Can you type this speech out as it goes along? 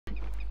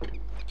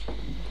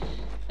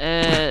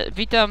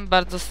Witam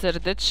bardzo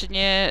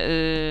serdecznie.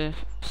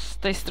 Z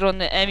tej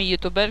strony Emi,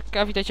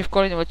 youtuberka. Witajcie w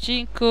kolejnym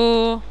odcinku.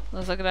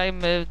 No,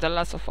 zagrajmy w The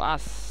Last of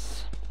Us.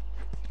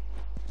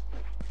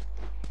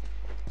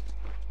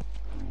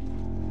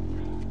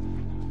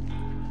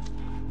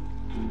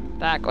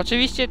 Tak,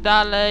 oczywiście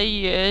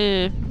dalej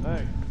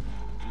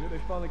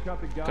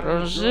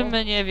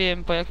krążymy, nie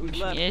wiem, po jakimś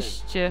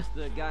mieście.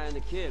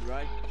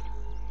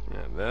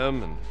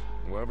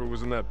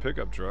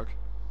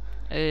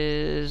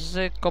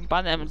 Z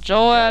kompanem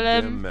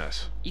Joelem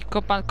i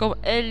kompanką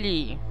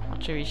Ellie,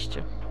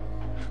 oczywiście.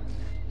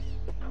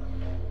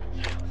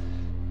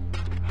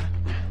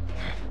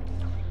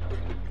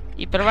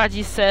 I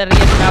prowadzi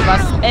serię dla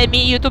was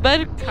Emi,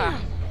 youtuberka.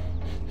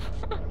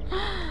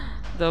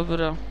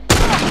 Dobra.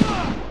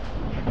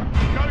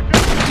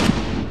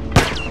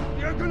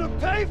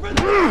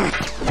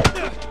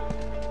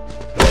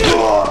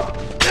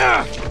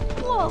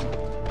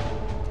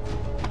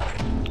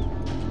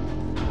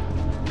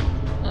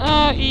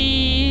 No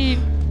i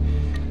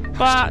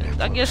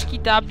angielski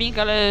dubbing,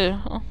 ale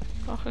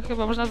trochę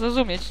chyba można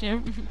zrozumieć,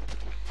 nie?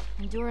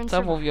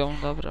 Co mówią,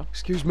 dobra.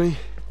 Excuse me.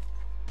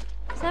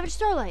 Savage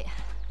Starlight.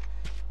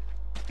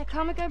 That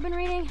comic I've been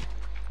reading.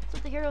 That's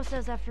what the hero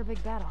says after a big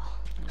battle.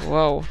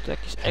 Wow, to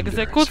jakieś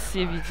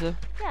egzekucje widzę.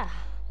 Yeah.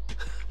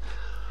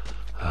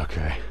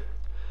 Okay.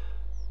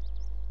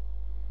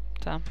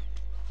 Tam.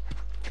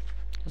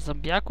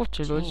 Zombiaków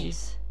czy ludzi?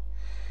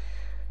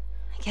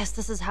 I guess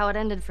this is how it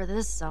ended for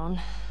this zone.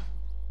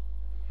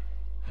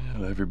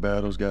 Well, every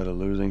battle's got a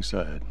losing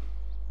side.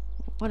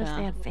 What if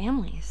they had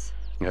families?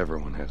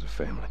 Everyone has a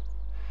family.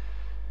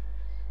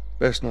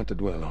 Best not to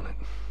dwell on it.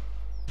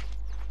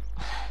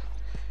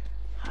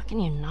 How can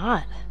you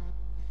not?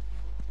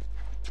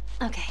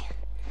 Okay.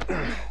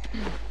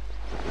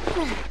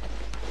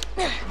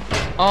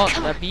 O,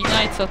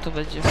 drabina i co tu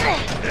będzie?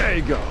 There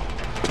you go.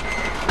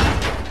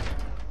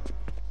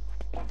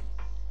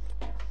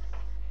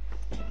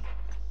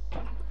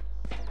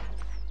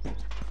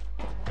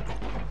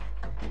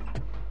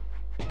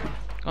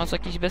 Jest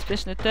jakiś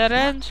bezpieczny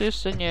teren, czy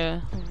jeszcze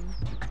nie?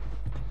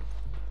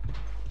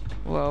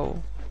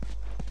 Wow.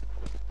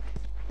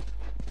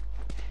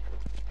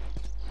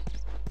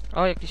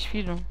 O, jakiś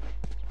film.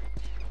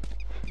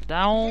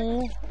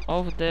 Down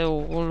of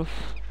the Wolf.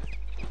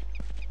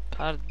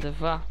 Part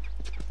 2.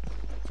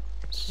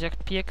 Czy jak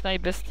piękna i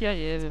bestia,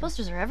 nie wiem.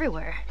 Posters are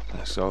everywhere.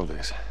 I saw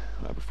this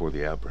right before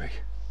the outbreak.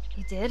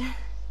 You did?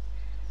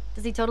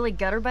 Does he totally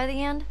gut her by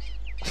the end?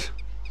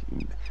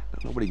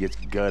 Nobody gets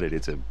gutted.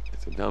 It's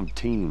a dumb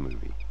teen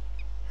movie.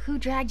 Who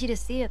dragged you to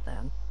see it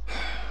then?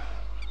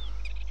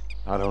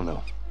 I don't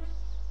know.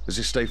 Let's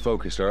just stay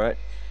focused, all right?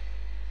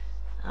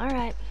 All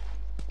right.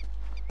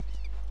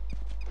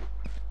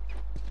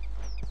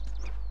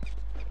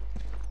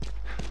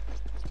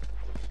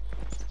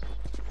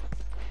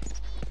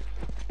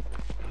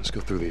 Let's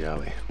go through the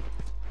alley.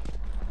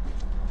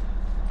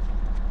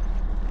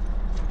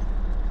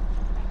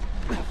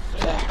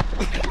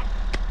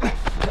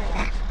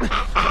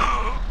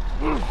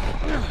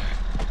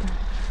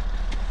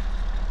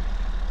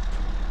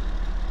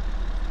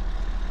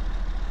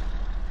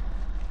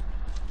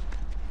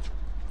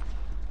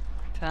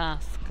 Ta,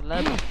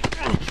 sklep.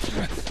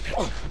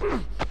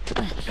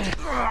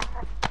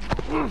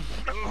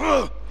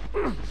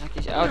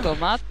 Jakieś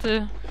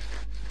automaty.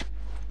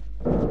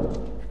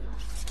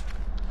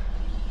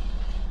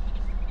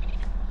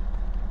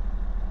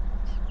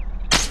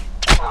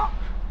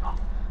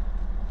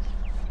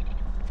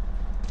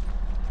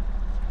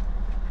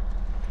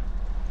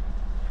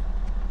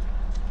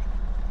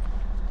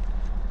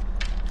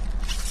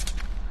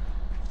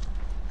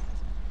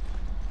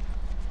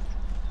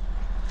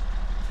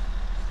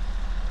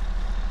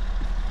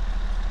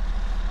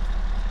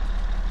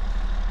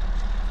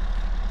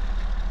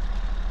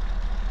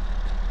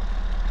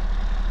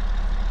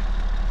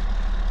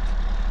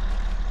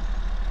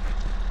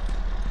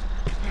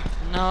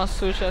 No,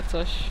 słyszę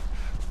coś.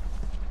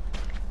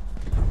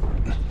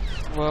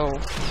 Wow.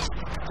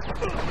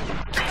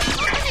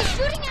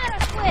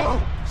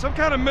 Oh, some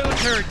kind of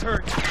military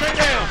turret. Stay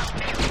down.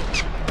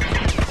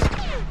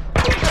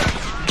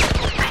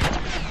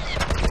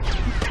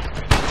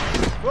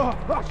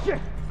 Oh shit.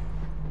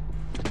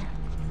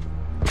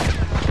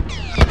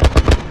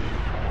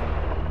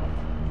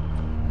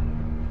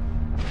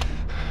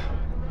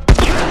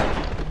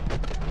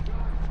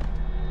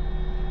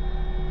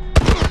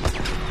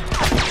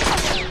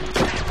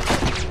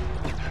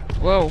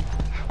 Wow.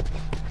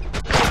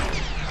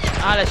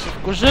 Ale się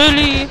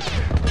wkurzyli.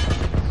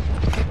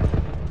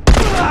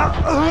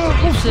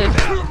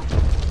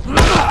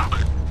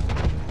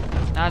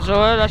 A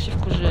Joela się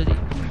wkurzyli.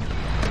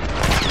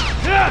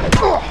 Tak.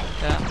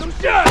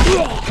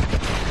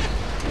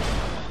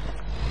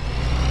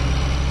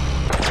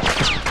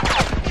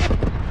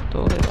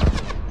 Tu chyba.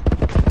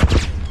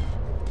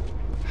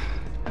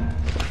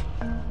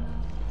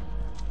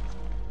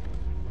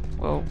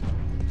 Wow.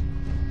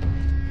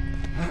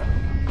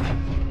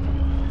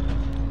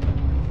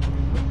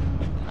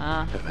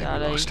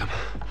 Dalej.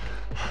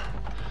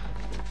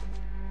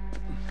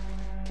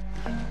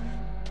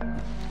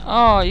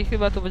 O, i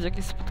chyba tu będzie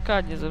jakieś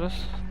spotkanie zaraz.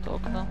 To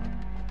okno.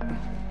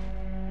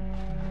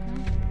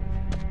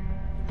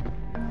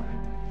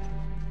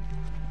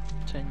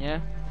 Czy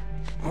nie?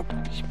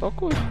 Jakiś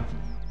pokój?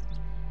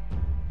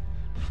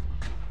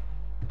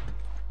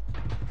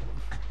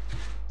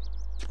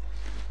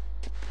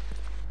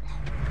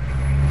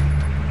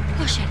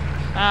 Oh shit.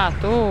 A,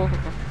 tu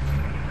chyba.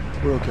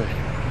 We're okay.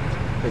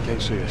 They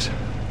can't see us.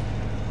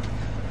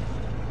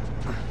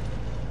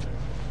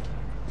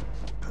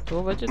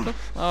 Tu będzie to?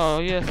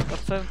 O, jest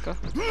kacenka.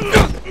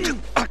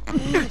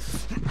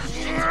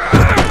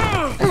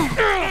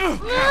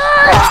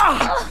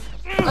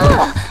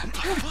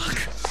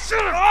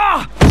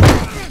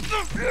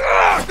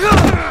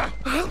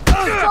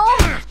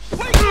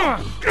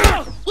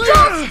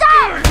 Joel,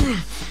 stop!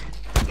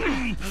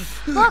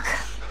 Look!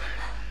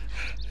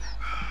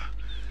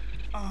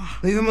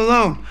 Leave him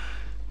alone.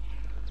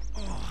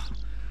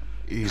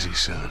 Easy,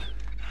 son.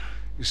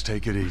 Just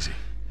take it easy.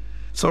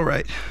 It's all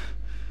right.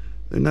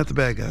 They're not the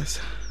bad guys.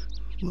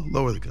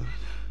 Lower the gun.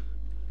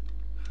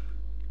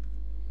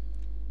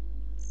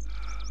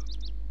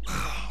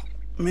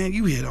 Man,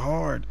 you hit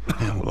hard.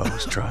 Yeah, well, I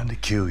was trying to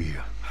kill you.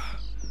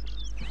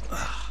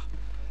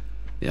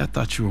 Yeah, I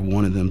thought you were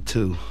one of them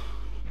too.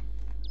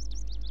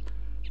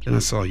 Then I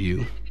saw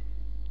you.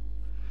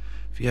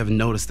 If you haven't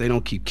noticed, they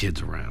don't keep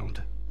kids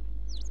around.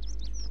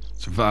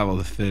 Survival of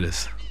the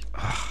fittest.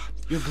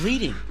 You're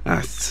bleeding.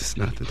 It's just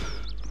nothing.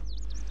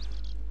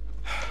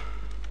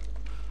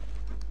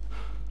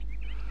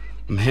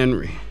 I'm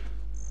Henry.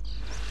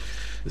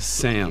 This is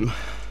Sam.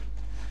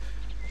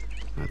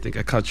 I think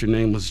I caught your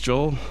name was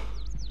Joel.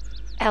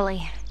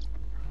 Ellie.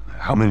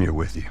 How many are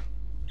with you?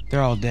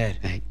 They're all dead.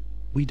 Hey,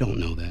 we don't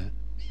know that.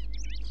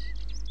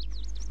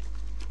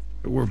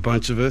 There were a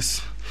bunch of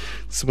us.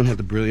 Someone had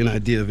the brilliant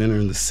idea of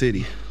entering the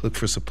city, look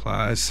for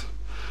supplies.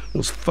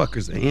 Those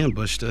fuckers, they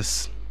ambushed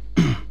us,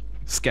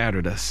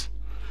 scattered us.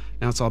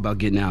 Now it's all about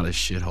getting out of this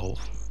shithole.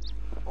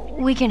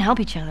 We can help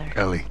each other.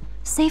 Ellie.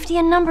 Safety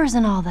in numbers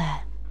and all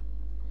that.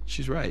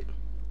 She's right.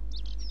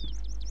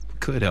 We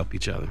could help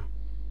each other.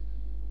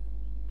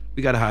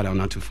 We got a hideout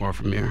not too far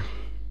from here.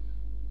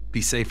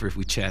 Be safer if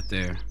we chat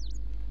there.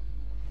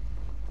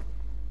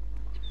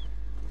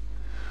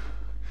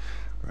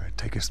 All right,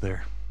 take us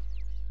there.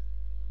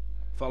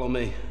 Follow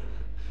me.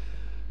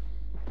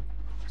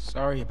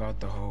 Sorry about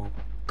the whole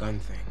gun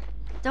thing.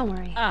 Don't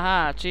worry.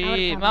 Aha,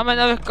 czyli mamy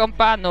nowych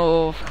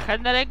kompanów.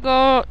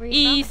 Henry'ego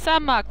i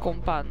sama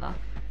kompana.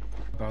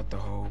 About the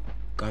whole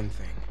gun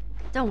thing.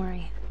 Don't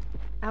worry.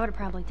 I would have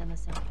probably done the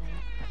same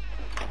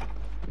thing.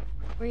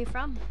 Where are you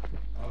from?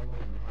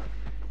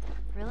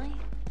 Really?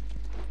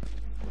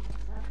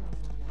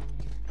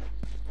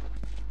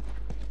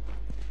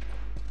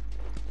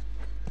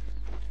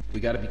 We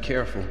gotta be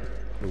careful.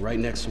 We're right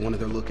next to one of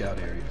their lookout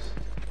areas.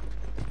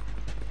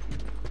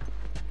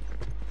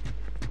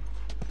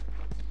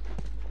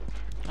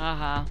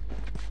 Aha.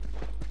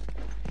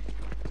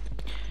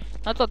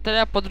 No to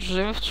teraz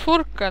podróżujemy w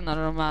czwórkę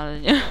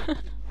normalnie.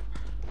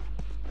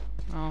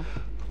 O.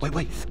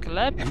 Wait.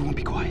 Sklep. Everyone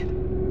be quiet.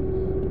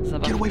 Z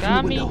Get away from the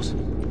zabawkami. windows.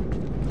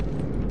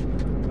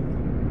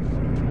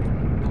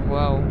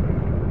 Wow.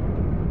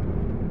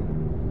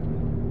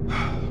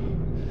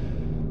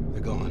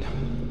 They're gone.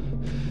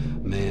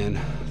 Man,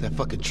 that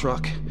fucking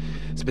truck.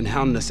 It's been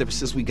hounding us ever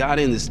since we got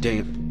in this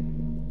damn...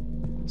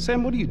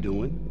 Sam, what are you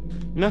doing?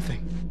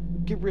 Nothing.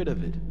 Get rid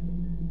of it.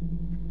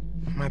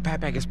 My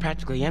backpack is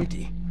practically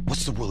empty.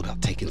 What's the rule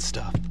about taking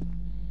stuff?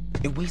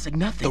 It weighs like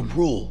nothing. The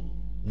rule.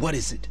 What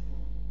is it?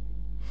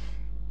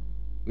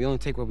 We only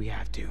take what we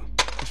have to.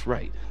 That's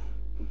right.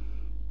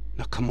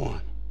 Now come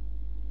on.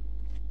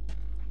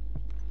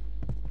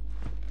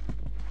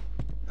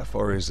 How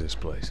far is this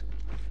place?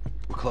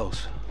 We're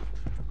close.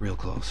 Real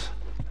close.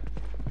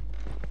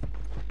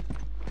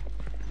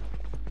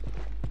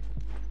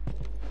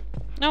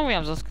 No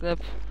mówiłam za sklep.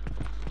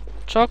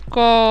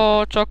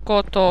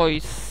 Choco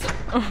Toys.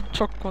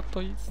 Choco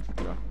Toys.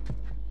 Dobra.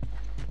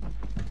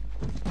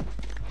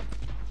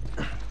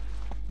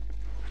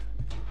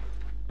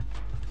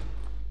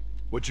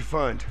 What'd you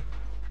find?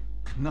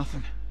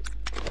 Nothing.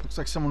 Looks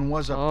like someone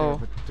was up Oh. there,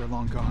 but they're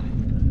long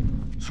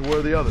gone. So where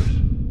are the others?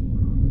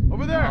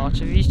 Over there! No,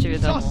 oczywiście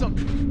Saw wiadomo.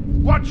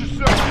 something! Watch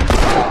yourself!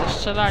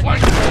 Strzelanie.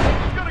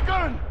 He's got a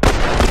gun!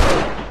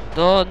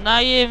 Do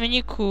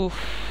najemników.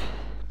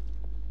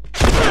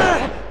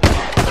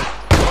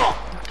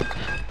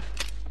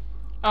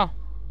 O.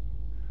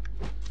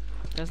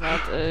 To jest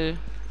nawet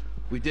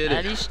We did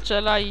Eli it.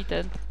 strzela i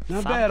ten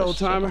Not sam bad, też old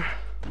strzela. timer.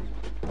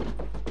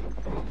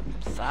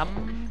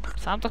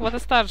 Sam to chyba ten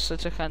starszy,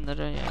 czy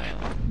Henry, nie wiem.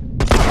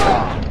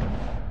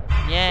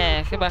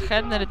 Nie, chyba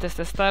Henry to jest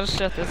ten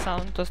starszy, a ten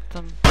sam to jest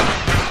tam...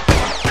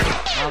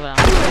 Dobra.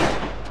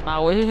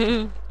 Mały.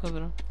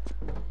 Dobra.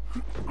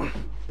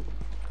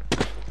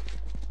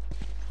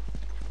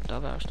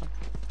 Dobra, już tam.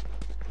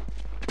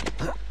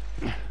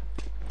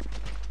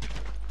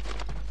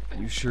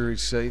 You sure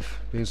it's safe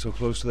being so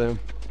close to them?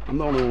 I'm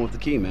the only one with the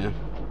key, man.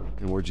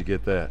 And where'd you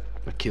get that?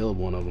 I killed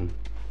one of them.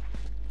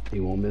 He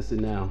won't miss it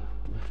now.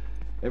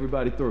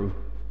 Everybody through.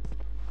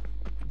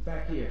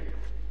 Back here.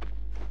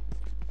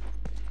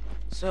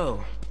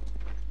 So,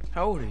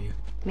 how old are you?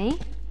 Me?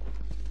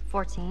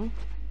 14.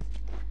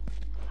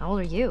 How old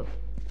are you?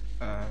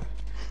 The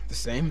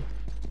same?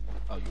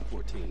 Oh,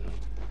 you're 14, huh?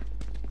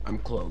 I'm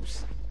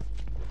close.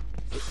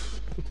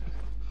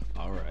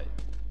 All right.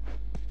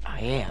 I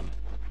am.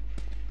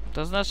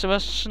 To znaczy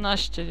masz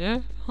 13,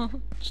 nie?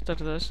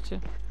 14.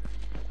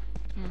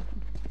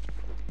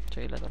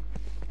 Czy ile tam?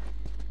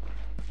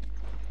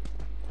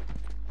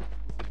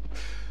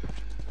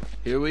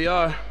 Here we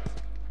are.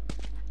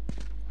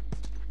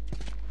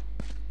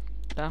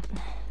 Tak.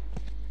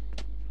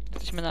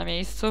 Jesteśmy na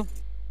miejscu.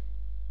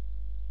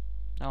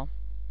 No.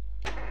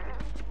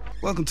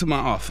 Welcome to my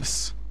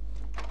office.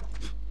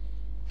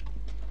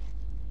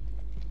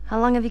 How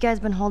long have you guys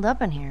been holed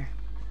up in here?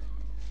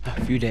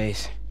 A few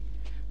days.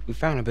 We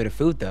found a bit of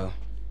food, though.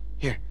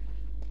 Here.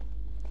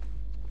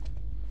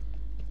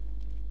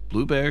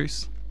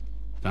 Blueberries.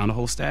 Found a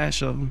whole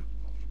stash of them.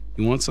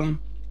 You want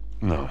some?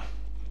 No.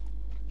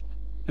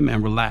 Hey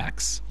man,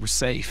 relax. We're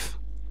safe.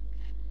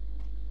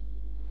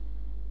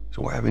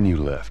 So why haven't you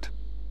left?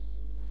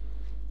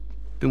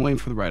 Been waiting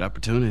for the right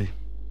opportunity.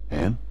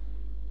 And?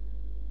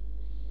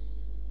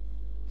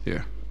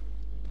 Here.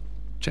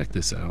 Check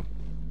this out.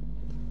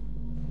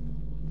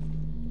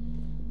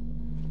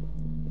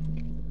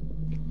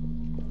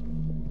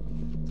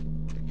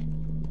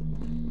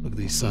 Look at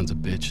these sons of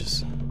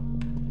bitches.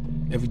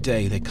 Every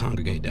day they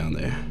congregate down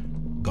there,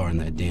 guarding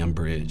that damn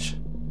bridge.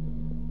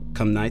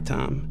 Come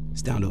nighttime,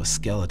 it's down to a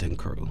skeleton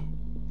crew.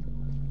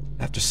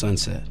 After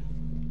sunset,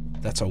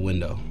 that's our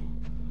window.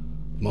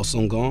 Most of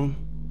them gone,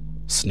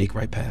 sneak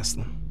right past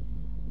them.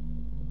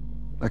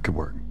 That could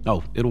work.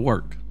 Oh, it'll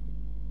work.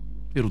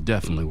 It'll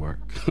definitely work.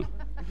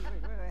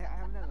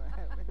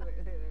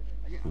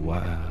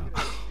 Wow.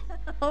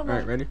 All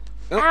right, ready?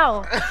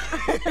 Ow!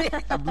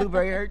 A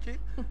blueberry hurt you?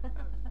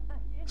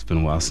 It's been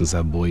a while since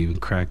that boy even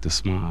cracked a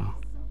smile.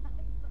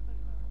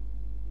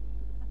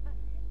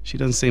 She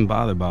doesn't seem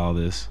bothered by all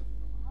this.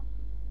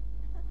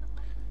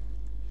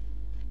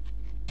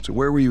 So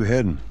where were you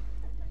heading?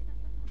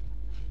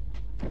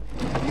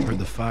 Heard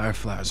the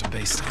Fireflies are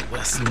based out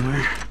west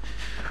somewhere.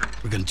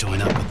 We're gonna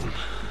join up with them.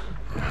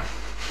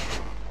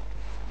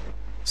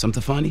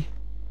 Something funny?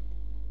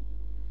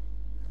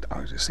 Oh,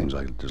 it just seems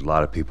like there's a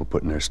lot of people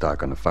putting their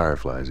stock on the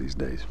Fireflies these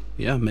days.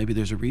 Yeah, maybe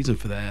there's a reason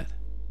for that.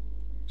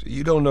 So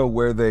you don't know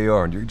where they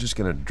are, and you're just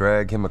gonna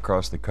drag him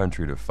across the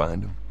country to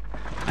find them?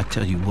 I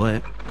tell you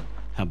what,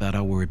 how about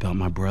I worry about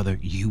my brother,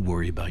 you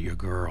worry about your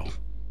girl.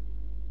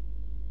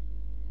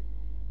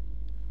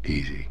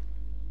 Easy.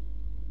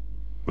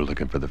 We're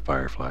looking for the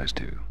Fireflies,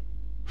 too.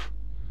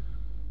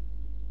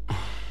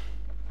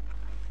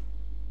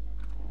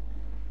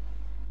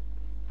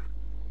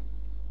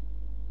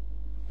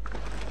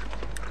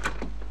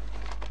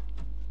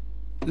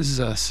 This is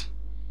us.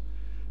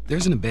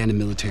 There's an abandoned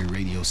military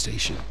radio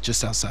station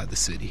just outside the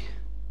city.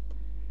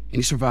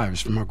 Any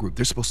survivors from our group,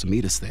 they're supposed to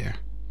meet us there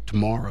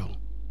tomorrow.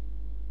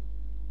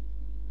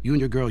 You and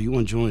your girl, you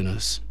want to join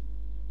us.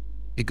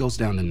 It goes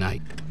down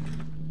tonight.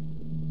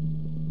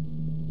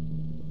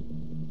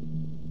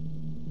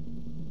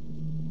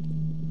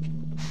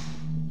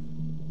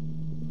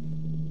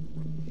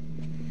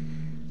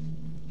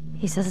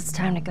 He says it's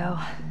time to go.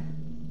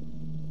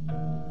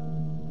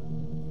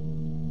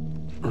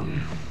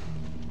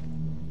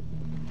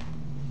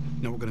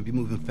 No, we're gonna be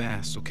moving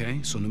fast,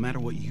 okay? So no matter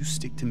what, you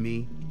stick to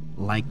me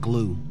like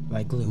glue.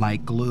 Like glue.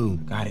 Like glue.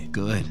 Got it.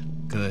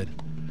 Good, good.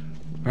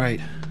 All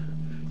right,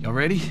 y'all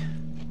ready?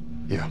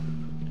 Yeah.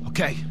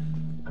 Okay.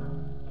 All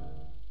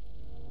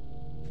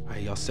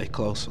right, y'all stay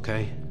close,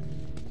 okay?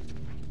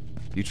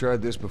 You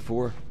tried this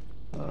before?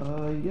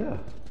 Yeah.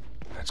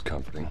 That's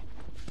comforting.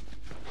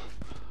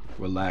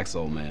 Relax,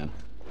 old man.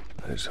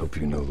 I just hope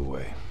you know the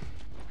way.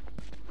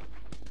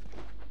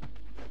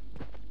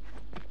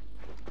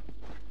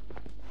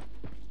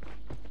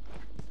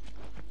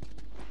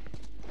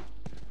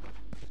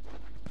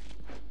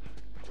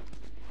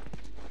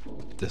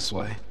 This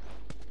way.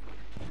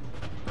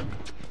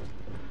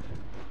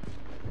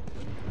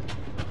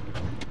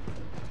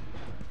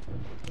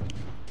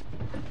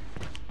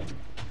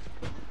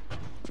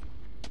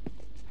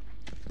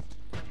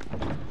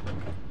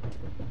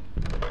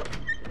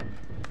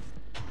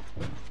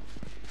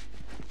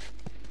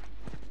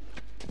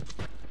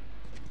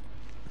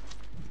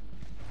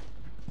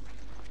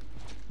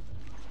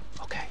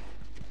 Okay.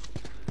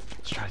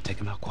 Let's try to take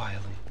him out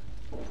quietly.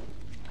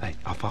 Hey,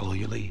 I'll follow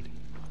your lead.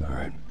 All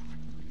right.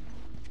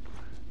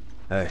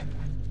 Hey,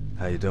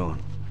 how you doing?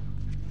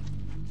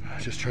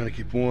 Just trying to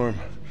keep warm.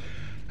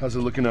 How's it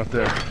looking out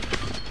there? Like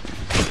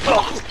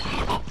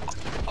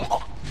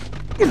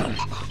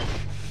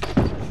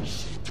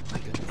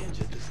a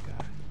ninja, this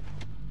guy.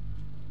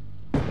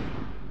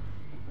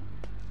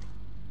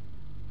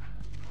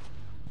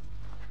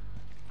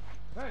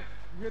 Hey,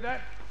 you hear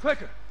that?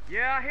 Clicking.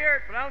 Yeah, I hear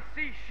it, but I don't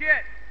see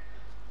shit.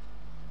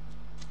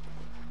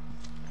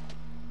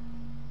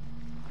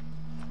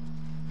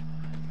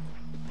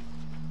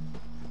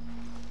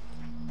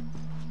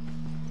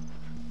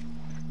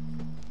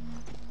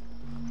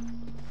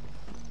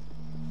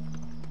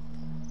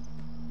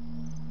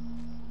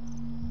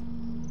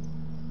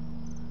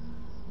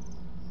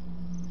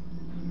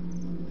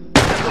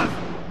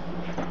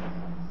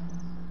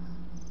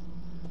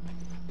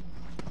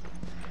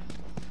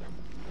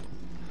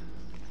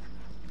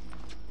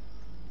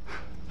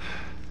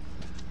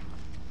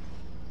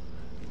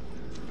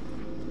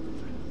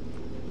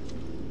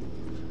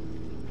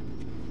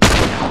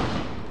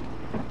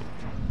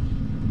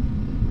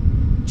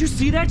 you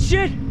see that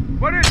shit?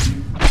 What is...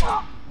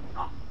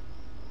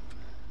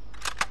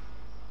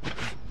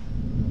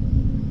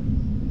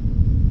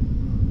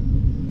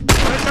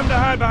 Find something to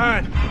hide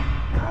behind.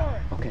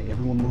 Okay,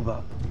 everyone move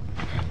up.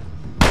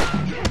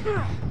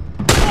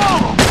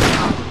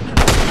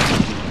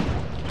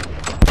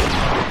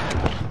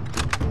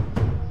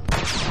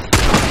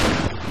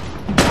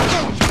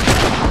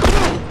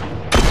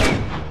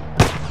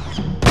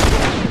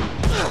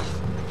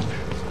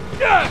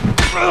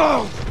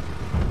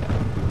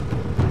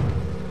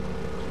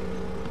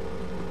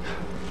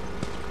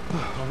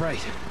 All right.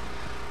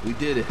 We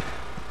did it.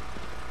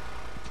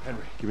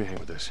 Henry, give me a hand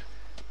with this.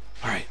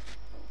 All right.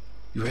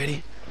 You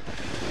ready?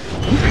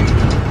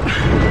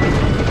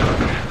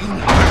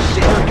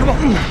 Shit, come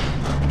on.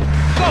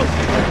 Go!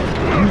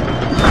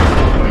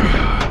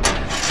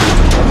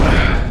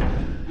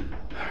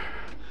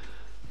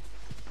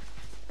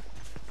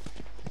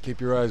 Keep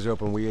your eyes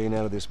open. We ain't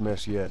out of this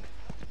mess yet.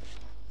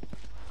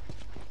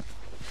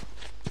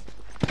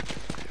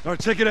 All right,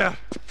 check it out.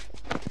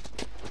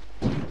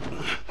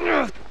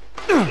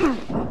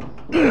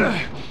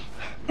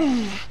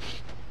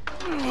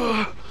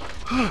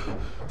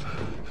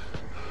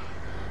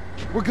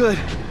 We're good.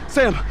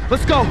 Sam,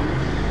 let's go.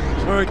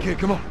 All right, kid,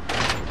 come on.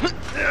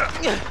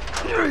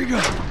 There you go.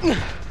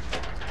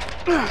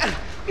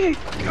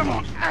 Come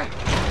on.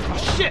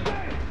 Oh, shit!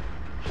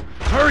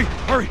 Hurry,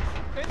 hurry.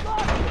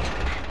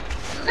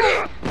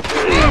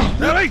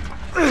 Ellie!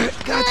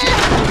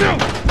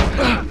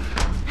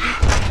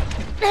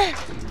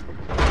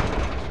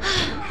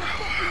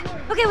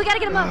 Okay, we gotta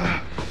get him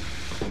up.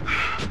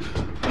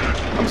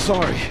 I'm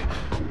sorry.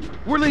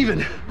 We're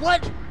leaving.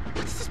 What?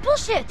 This is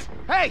bullshit.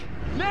 Hey,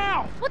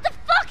 now! What the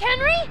fuck,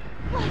 Henry?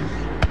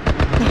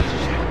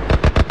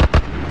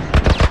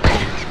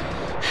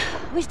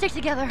 We stick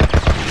together.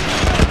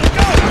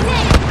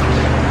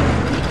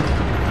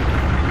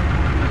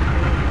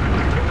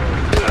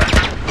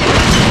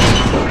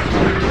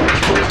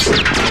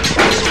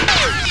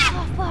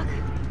 Oh, fuck.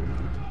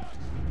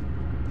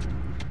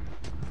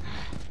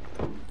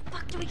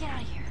 Fuck, do we get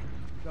out of here?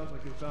 Sounds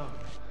like you found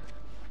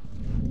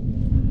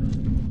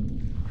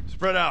it.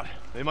 Spread out.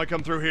 They might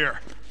come through here.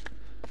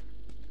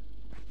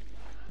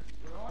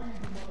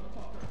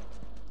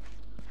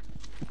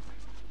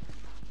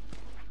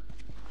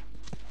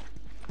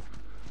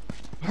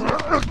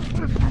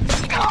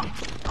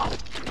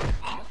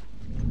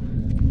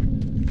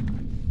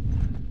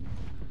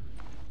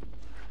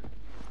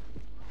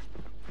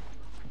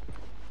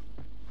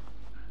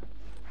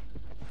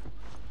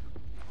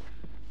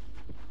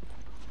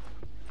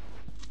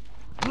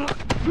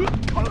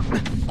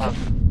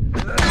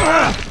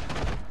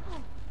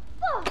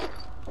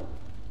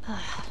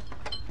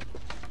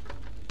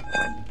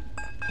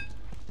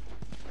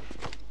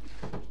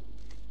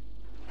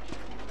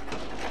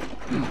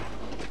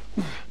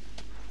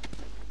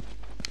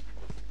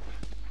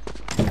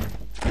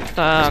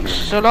 Tak,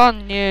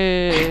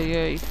 strzelanie,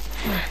 jej.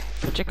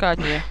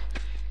 Uciekanie.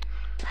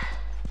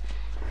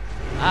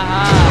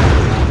 Aha.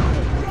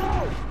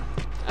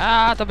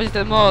 A, to będzie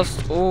ten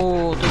most.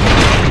 Tu.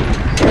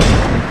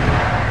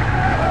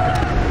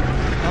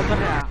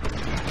 Dobra.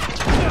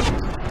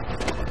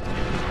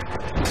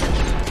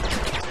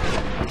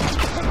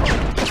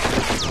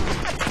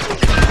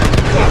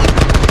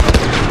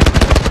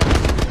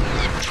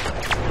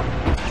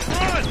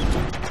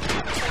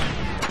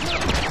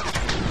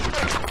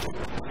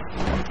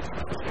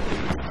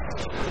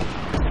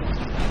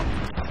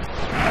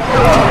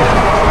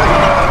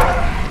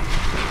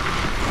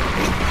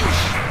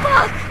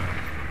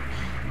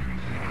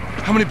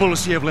 How many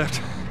bullets do you have left?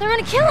 They're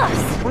gonna kill us.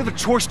 What other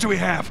choice do we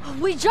have?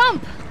 We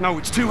jump. No,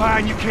 it's too high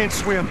and you can't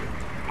swim.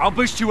 I'll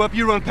boost you up,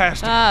 you run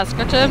past it. A,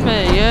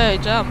 skaczemy, jej,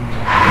 jump.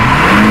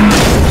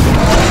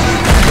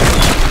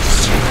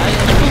 A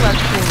jest pływać,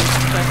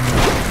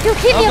 You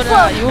keep me Dobra,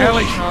 afloat. już,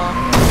 Ellie. no.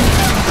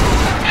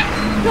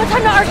 No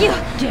time to argue.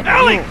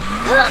 Ellie!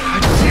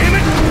 Damn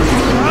it!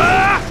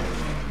 Ah!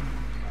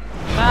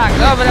 Tak,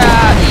 dobra.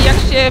 I jak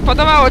się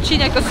podobał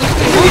odcinek, to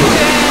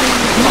subskrybujcie.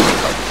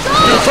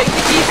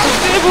 Kliknij,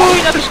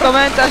 subskrybuj, napisz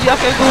komentarz,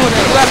 łapkę w górę.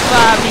 Była z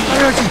wami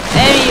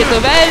Emi,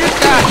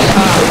 youtuberka.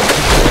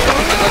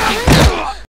 I